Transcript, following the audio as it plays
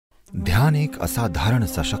ध्यान एक असाधारण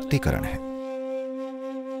सशक्तिकरण है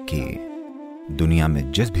कि दुनिया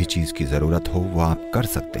में जिस भी चीज की जरूरत हो वो आप कर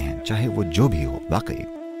सकते हैं, चाहे वो जो भी हो वाकई।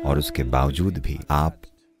 और उसके बावजूद भी आप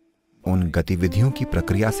उन गतिविधियों की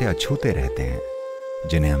प्रक्रिया से अछूते रहते हैं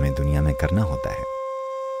जिन्हें हमें दुनिया में करना होता है।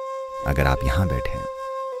 अगर आप यहां बैठे हैं,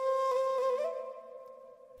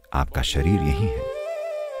 आपका शरीर यही है,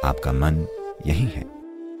 आपका मन यही है,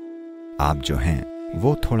 आप जो हैं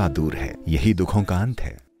वो थोड़ा दूर है। यही दुखों का अंत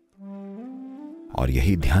है और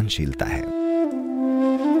यही ध्यानशीलता है।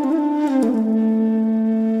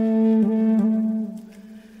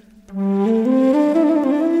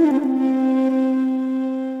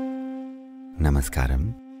 नमस्कारम।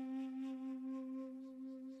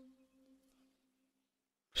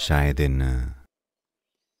 शायद इन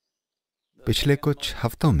पिछले कुछ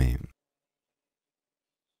हफ्तों में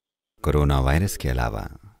कोरोना वायरस के अलावा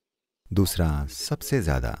दूसरा सबसे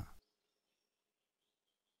ज्यादा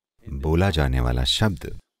बोला जाने वाला शब्द,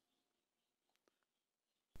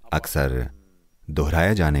 अक्सर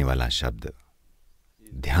दोहराया जाने वाला शब्द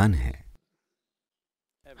ध्यान है।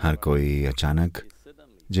 हर कोई अचानक,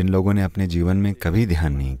 जिन लोगों ने अपने जीवन में कभी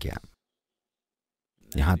ध्यान नहीं किया,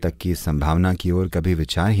 यहां तक कि संभावना की ओर कभी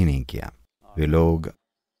विचार ही नहीं किया, वे लोग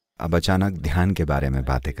अब अचानक ध्यान के बारे में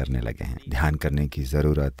बातें करने लगे हैं। ध्यान करने की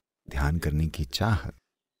जरूरत, ध्यान करने की चाह।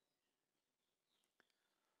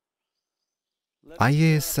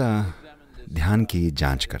 आइए इस ध्यान की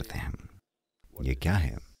जांच करते हैं। ये क्या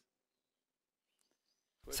है?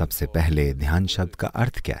 सबसे पहले ध्यान शब्द का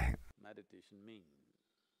अर्थ क्या है?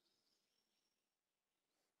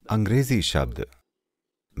 अंग्रेजी शब्द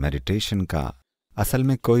मेडिटेशन का असल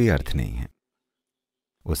में कोई अर्थ नहीं है।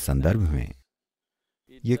 उस संदर्भ में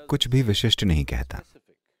ये कुछ भी विशिष्ट नहीं कहता।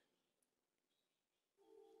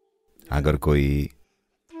 अगर कोई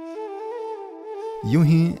यूं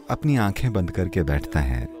ही अपनी आंखें बंद करके बैठता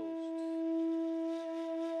है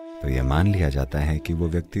तो यह मान लिया जाता है कि वो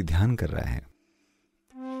व्यक्ति ध्यान कर रहा है।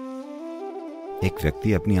 एक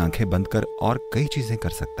व्यक्ति अपनी आंखें बंद कर और कई चीजें कर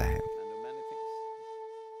सकता है।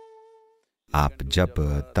 आप जप,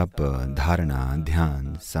 तप, धारणा,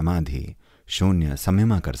 ध्यान, समाधि, शून्य,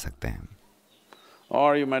 संयमा कर सकते हैं।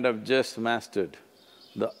 Or you might have just mastered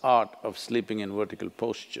the art of sleeping in vertical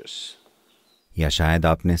postures. या शायद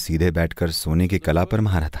आपने सीधे बैठकर सोने की कला पर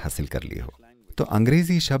महारत हासिल कर ली हो। तो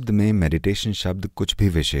अंग्रेजी शब्द में मेडिटेशन शब्द कुछ भी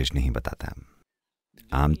विशेष नहीं बताता।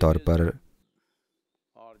 आमतौर पर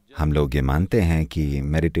हम लोग ये मानते हैं कि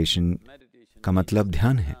मेडिटेशन का मतलब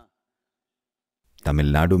ध्यान है।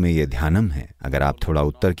 तमिलनाडु में ये ध्यानम है। अगर आप थोड़ा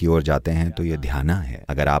उत्तर की ओर जाते हैं तो ये ध्याना है।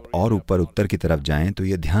 अगर आप और ऊपर उत्तर की तरफ जाएं तो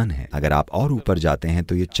ये ध्यान है। अगर आप और ऊपर जाते हैं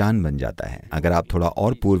तो ये चांद बन जाता है। अगर आप थोड़ा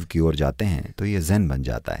और पूर्व की ओर जाते हैं तो ये ज़ेन बन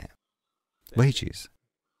जाता है। वही चीज।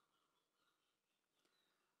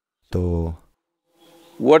 तो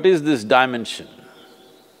What is this dimension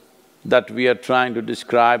that we are trying to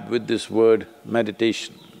describe with this word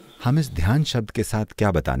meditation? हम इस ध्यान शब्द के साथ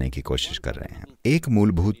क्या बताने की कोशिश कर रहे हैं? एक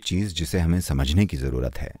मूलभूत चीज जिसे हमें समझने की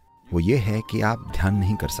जरूरत है वो ये है कि आप ध्यान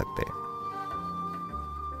नहीं कर सकते,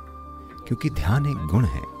 क्योंकि ध्यान एक गुण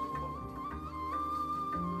है।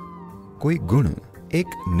 कोई गुण एक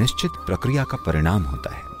निश्चित प्रक्रिया का परिणाम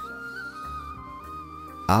होता है।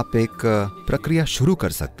 आप एक प्रक्रिया शुरू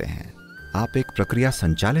कर सकते हैं, आप एक प्रक्रिया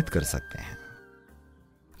संचालित कर सकते हैं।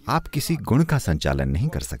 आप किसी गुण का संचालन नहीं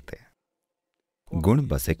कर सकते। गुण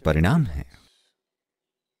बस एक परिणाम है।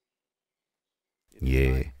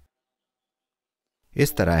 ये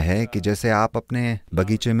इस तरह है कि जैसे आप अपने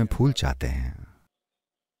बगीचे में फूल चाहते हैं,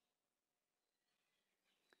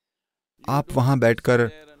 आप वहां बैठकर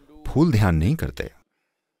फूल ध्यान नहीं करते।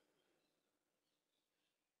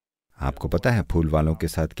 आपको पता है फूल वालों के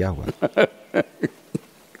साथ क्या हुआ?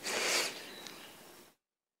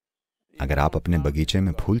 अगर आप अपने बगीचे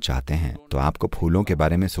में फूल चाहते हैं तो आपको फूलों के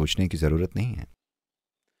बारे में सोचने की जरूरत नहीं है।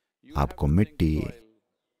 आपको मिट्टी,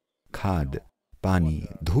 खाद, पानी,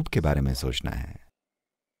 धूप के बारे में सोचना है।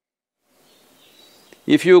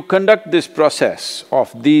 If you conduct this process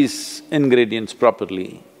of these ingredients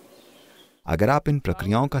properly, अगर आप इन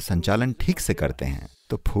प्रक्रियाओं का संचालन ठीक से करते हैं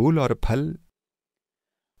तो फूल और फल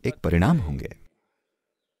एक परिणाम होंगे।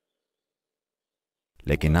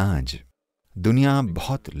 लेकिन आज दुनिया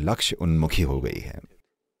बहुत लक्ष्य उन्मुखी हो गई है।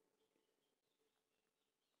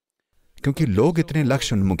 क्योंकि लोग इतने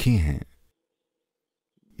लक्ष्य उन्मुखी हैं,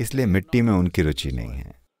 इसलिए मिट्टी में उनकी रुचि नहीं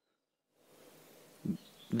है।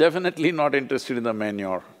 definitely not interested in the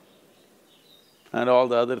manure and all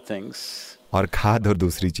the other things. और खाद और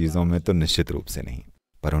दूसरी चीजों में तो निश्चित रूप से नहीं,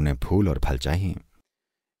 पर उन्हें फूल और फल चाहिए।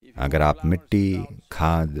 अगर आप मिट्टी,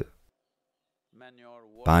 खाद,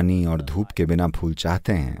 पानी और धूप के बिना फूल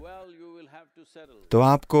चाहते हैं तो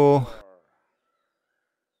आपको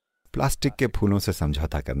प्लास्टिक के फूलों से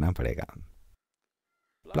समझौता करना पड़ेगा।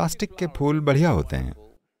 प्लास्टिक के फूल बढ़िया होते हैं।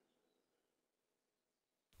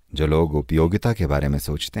 जो लोग उपयोगिता के बारे में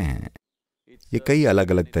सोचते हैं, ये कई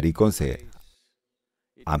अलग अलग तरीकों से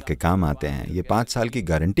आपके काम आते हैं। ये 5 साल की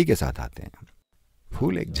गारंटी के साथ आते हैं।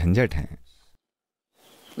 फूल एक झंझट है।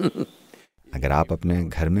 अगर आप अपने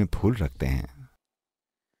घर में फूल रखते हैं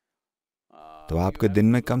तो आपके दिन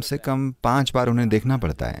में कम से कम 5 बार उन्हें देखना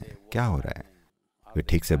पड़ता है, क्या हो रहा है, वे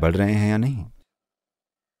ठीक से बढ़ रहे हैं या नहीं।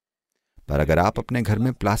 पर अगर आप अपने घर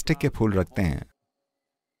में प्लास्टिक के फूल रखते हैं,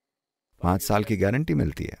 5 साल की गारंटी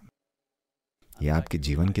मिलती है। यह आपके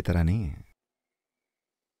जीवन की तरह नहीं है।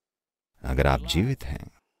 अगर आप जीवित हैं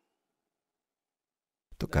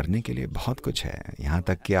तो करने के लिए बहुत कुछ है, यहां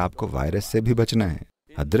तक कि आपको वायरस से भी बचना है,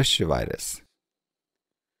 अदृश्य वायरस।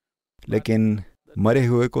 लेकिन मरे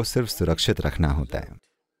हुए को सिर्फ सुरक्षित रखना होता है।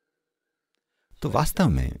 तो वास्तव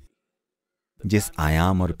में जिस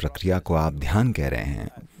आयाम और प्रक्रिया को आप ध्यान कह रहे हैं,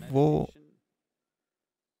 वो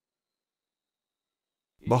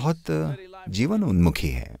बहुत जीवन उन्मुखी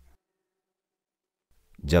है।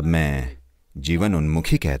 जब मैं जीवन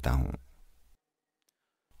उन्मुखी कहता हूं,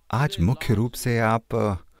 आज मुख्य रूप से आप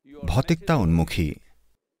भौतिकता उन्मुखी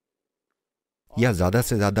या ज्यादा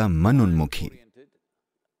से ज्यादा मन उन्मुखी,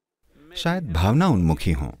 शायद भावना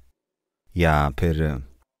उन्मुखी हो, या फिर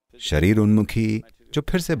शरीर उन्मुखी, जो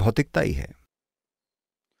फिर से भौतिकता ही है।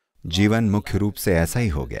 जीवन मुख्य रूप से ऐसा ही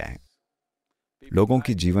हो गया है। लोगों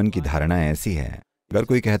की जीवन की धारणा ऐसी है, अगर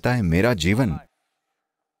कोई कहता है मेरा जीवन,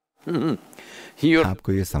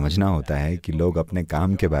 आपको यह समझना होता है कि लोग अपने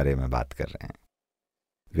काम के बारे में बात कर रहे हैं।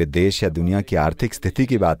 वे देश या दुनिया की आर्थिक स्थिति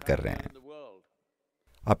की बात कर रहे हैं,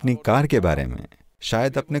 अपनी कार के बारे में,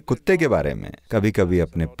 शायद अपने कुत्ते के बारे में, कभी कभी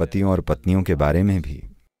अपने पतियों और पत्नियों के बारे में भी।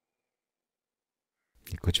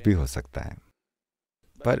 ये कुछ भी हो सकता है।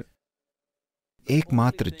 पर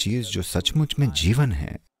एकमात्र चीज जो सचमुच में जीवन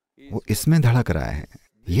है, वो इसमें धड़क रहा है।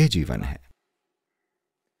 यह जीवन है।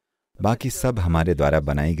 बाकी सब हमारे द्वारा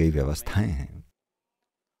बनाई गई व्यवस्थाएं हैं,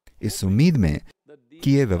 इस उम्मीद में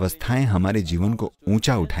कि ये व्यवस्थाएं हमारे जीवन को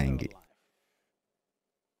ऊंचा उठाएंगी।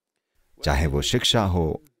 चाहे वो शिक्षा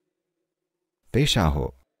हो, पेशा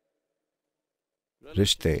हो,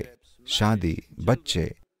 रिश्ते, शादी,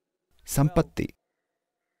 बच्चे, संपत्ति,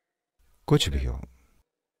 कुछ भी हो।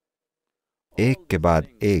 एक के बाद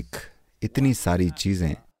एक इतनी सारी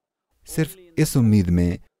चीजें सिर्फ इस उम्मीद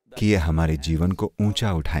में कि ये हमारे जीवन को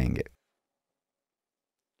ऊंचा उठाएंगे।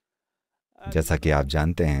 जैसा कि आप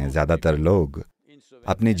जानते हैं, ज्यादातर लोग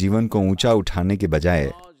अपने जीवन को ऊंचा उठाने के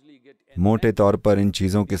बजाय मोटे तौर पर इन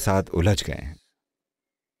चीजों के साथ उलझ गए हैं।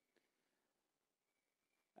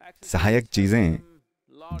 सहायक चीजें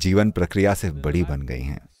जीवन प्रक्रिया से बड़ी बन गई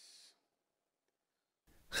हैं।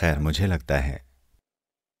 खैर, मुझे लगता है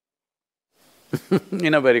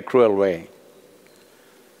in a very cruel way,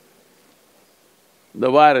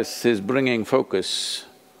 the virus is bringing focus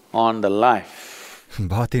on the life.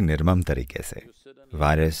 बहुत ही निर्मम तरीके से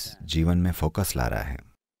वायरस जीवन में फोकस ला रहा है।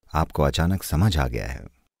 आपको अचानक समझ आ गया है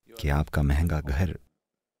कि आपका महंगा घर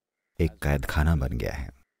एक कैद खाना बन गया है।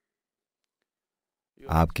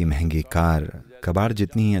 आपकी महंगी कार कबाड़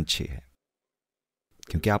जितनी ही अच्छी है,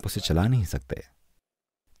 क्योंकि आप उसे चला नहीं सकते,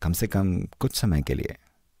 कम से कम कुछ समय के लिए।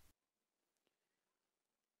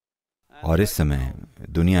 और इस समय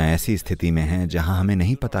दुनिया ऐसी स्थिति में है जहां हमें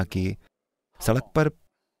नहीं पता कि सड़क पर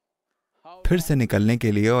फिर से निकलने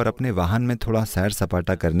के लिए और अपने वाहन में थोड़ा सैर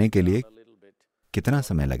सपाटा करने के लिए कितना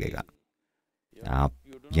समय लगेगा। आप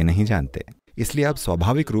ये नहीं जानते। इसलिए अब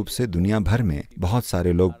स्वाभाविक रूप से दुनिया भर में बहुत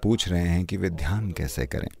सारे लोग पूछ रहे हैं कि वे ध्यान कैसे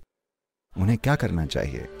करें, उन्हें क्या करना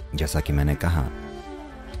चाहिए। जैसा कि मैंने कहा,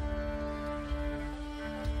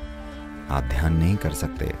 आप ध्यान नहीं कर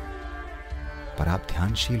सकते, पर आप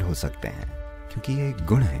ध्यानशील हो सकते हैं, क्योंकि ये एक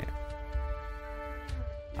गुण है।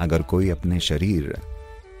 अगर कोई अपने शरीर,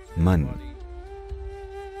 मन,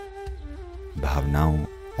 भावनाओं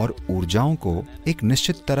और ऊर्जाओं को एक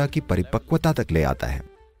निश्चित तरह की परिपक्वता तक ले आता है,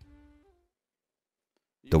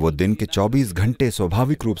 तो वो दिन के 24 घंटे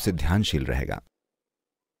स्वाभाविक रूप से ध्यानशील रहेगा।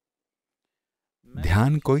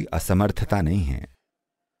 ध्यान कोई असमर्थता नहीं है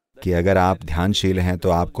कि अगर आप ध्यानशील हैं तो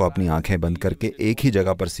आपको अपनी आंखें बंद करके एक ही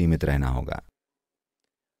जगह पर सीमित रहना होगा।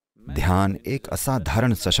 ध्यान एक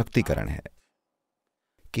असाधारण सशक्तिकरण है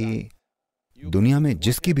कि दुनिया में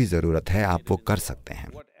जिसकी भी जरूरत है आप वो कर सकते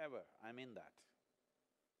हैं,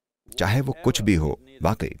 चाहे वो कुछ भी हो,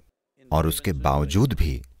 वाकई। और उसके बावजूद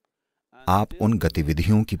भी आप उन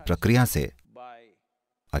गतिविधियों की प्रक्रिया से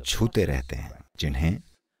अछूते रहते हैं जिन्हें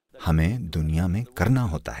हमें दुनिया में करना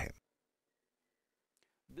होता है।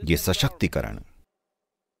 ये सशक्तिकरण,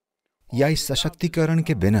 या इस सशक्तिकरण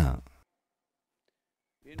के बिना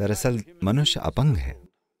दरअसल मनुष्य अपंग है,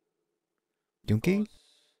 क्योंकि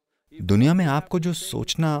दुनिया में आपको जो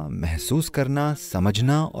सोचना, महसूस करना,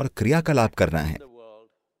 समझना और क्रियाकलाप करना है,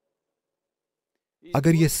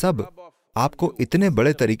 अगर ये सब आपको इतने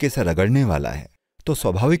बड़े तरीके से रगड़ने वाला है, तो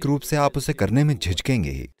स्वाभाविक रूप से आप उसे करने में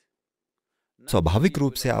झिझकेंगे ही। स्वाभाविक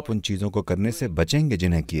रूप से आप उन चीजों को करने से बचेंगे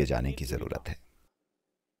जिन्हें किए जाने की जरूरत है।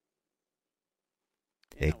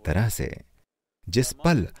 एक तरह से जिस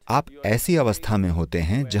पल आप ऐसी अवस्था में होते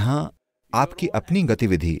हैं जहां आपकी अपनी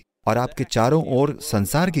गतिविधि और आपके चारों ओर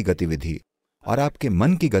संसार की गतिविधि और आपके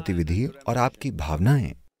मन की गतिविधि और आपकी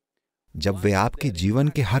भावनाएं, जब वे आपके जीवन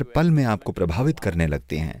के हर पल में आपको प्रभावित करने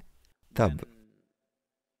लगती हैं, तब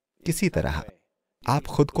किसी तरह आप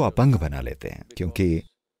खुद को अपंग बना लेते हैं, क्योंकि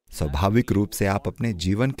स्वाभाविक रूप से आप अपने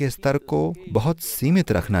जीवन के स्तर को बहुत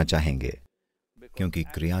सीमित रखना चाहेंगे, क्योंकि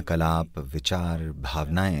क्रियाकलाप, विचार,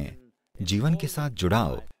 भावनाएं, जीवन के साथ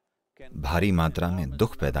जुड़ाव भारी मात्रा में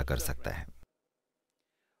दुख पैदा कर सकता है।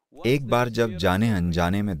 एक बार जब जाने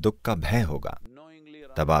अनजाने में दुख का भय होगा,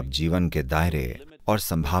 तब आप जीवन के दायरे और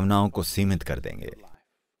संभावनाओं को सीमित कर देंगे।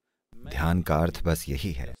 ध्यान का अर्थ बस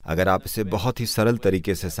यही है। अगर आप इसे बहुत ही सरल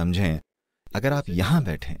तरीके से समझें, अगर आप यहां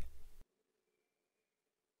बैठें,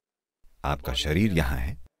 आपका शरीर यहां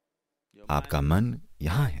है, आपका मन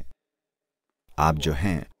यहां है, आप जो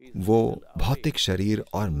हैं वो भौतिक शरीर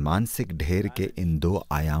और मानसिक ढेर के इन दो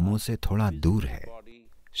आयामों से थोड़ा दूर है।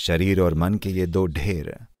 शरीर और मन के ये दो ढेर,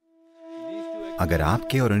 अगर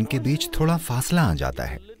आपके और उनके बीच थोड़ा फासला आ जाता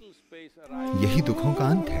है, यही दुखों का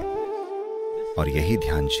अंत है और यही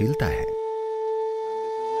ध्यानशीलता है।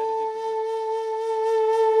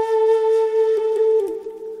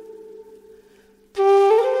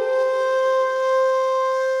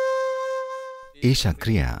 ईशा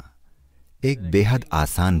क्रिया एक बेहद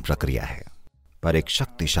आसान प्रक्रिया है, पर एक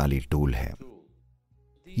शक्तिशाली टूल है।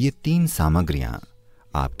 ये 3 सामग्रियां,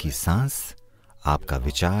 आपकी सांस, आपका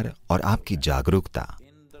विचार और आपकी जागरूकता,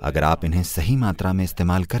 अगर आप इन्हें सही मात्रा में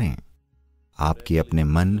इस्तेमाल करें, आपकी अपने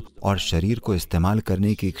मन और शरीर को इस्तेमाल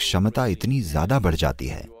करने की क्षमता इतनी ज्यादा बढ़ जाती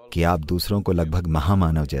है कि आप दूसरों को लगभग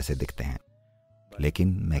महामानव जैसे दिखते हैं।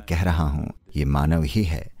 लेकिन मैं कह रहा हूं, ये मानव ही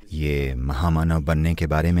है। ये महामानव बनने के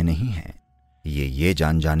बारे में नहीं है। ये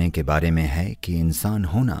जान जाने के बारे में है कि इंसान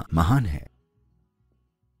होना महान है।